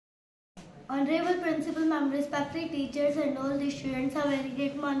Honorable Principal, Ma'am, respected teachers and all the students, a very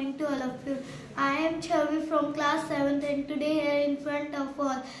great morning to all of you. I am Chhavi from class 7 and today here in front of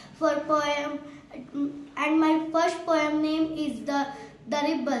all for poem, and my first poem name is the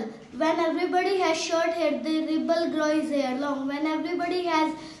Ribble. When everybody has short hair, the ribble grows hair long. When everybody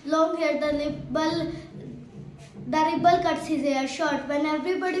has long hair, the ribble cuts his hair short. When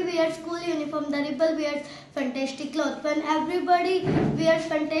everybody wears school uniform, the ribble wears fantastic clothes. When everybody wears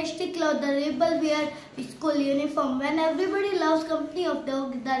fantastic clothes, the ribble wears school uniform. When everybody loves company of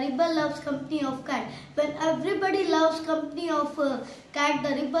dog, the ribble loves company of cat. When everybody loves company of cat,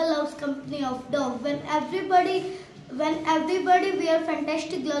 the ribble loves company of dog. When everybody wears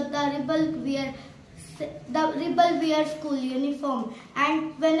fantastic clothes, the ribble wears school uniform.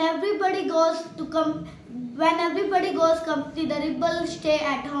 And when everybody goes company, the ribble stay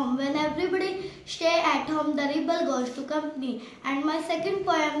at home. When everybody stay at home, the ribble goes to company. And my second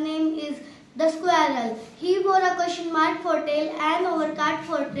poem name is The Squirrel. He wore a question mark for tail, an overcut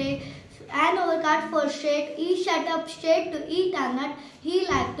for straight. He sat up straight to eat a nut. He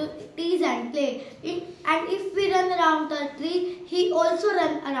liked to tease and play. And if we run around the tree, he also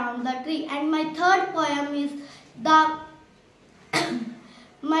ran around the tree. And my third poem is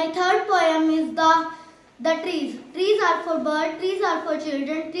the trees. Trees are for birds, trees are for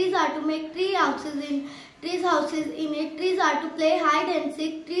children, trees are to make tree houses in it, trees are to play hide and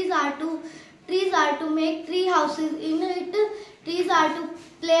seek, trees are to make tree houses in it, trees are to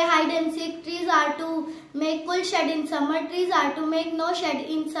play hide and seek, trees are to make cool shed in summer, trees are to make no shed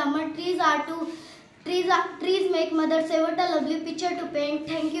in summer, trees make mother say what a lovely picture to paint.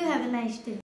 Thank you, have a nice day.